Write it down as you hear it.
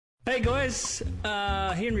Hey guys,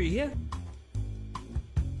 Henry here.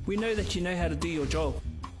 We know that you know how to do your job.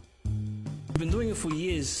 You've been doing it for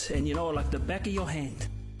years and you know it like the back of your hand.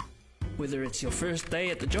 Whether it's your first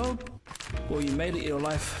day at the job or you made it your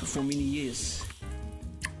life for many years.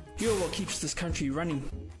 You're what keeps this country running.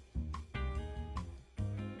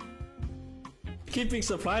 Keeping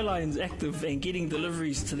supply lines active and getting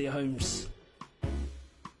deliveries to their homes.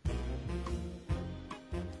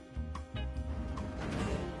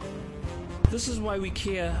 This is why we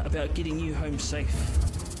care about getting you home safe.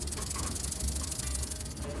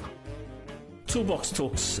 Toolbox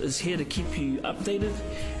Talks is here to keep you updated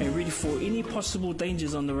and ready for any possible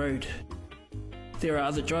dangers on the road. There are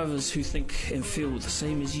other drivers who think and feel the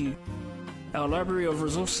same as you. Our library of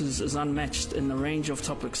resources is unmatched in a range of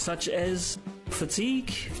topics such as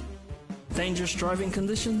fatigue, dangerous driving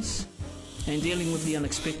conditions, and dealing with the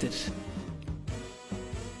unexpected.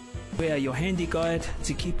 We are your handy guide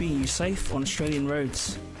to keeping you safe on Australian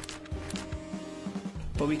roads.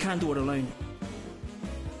 But we can't do it alone.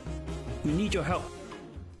 We need your help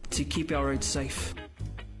to keep our roads safe.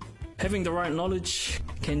 Having the right knowledge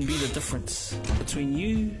can be the difference between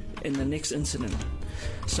you and the next incident.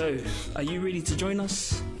 So, are you ready to join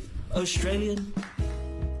us? Australian,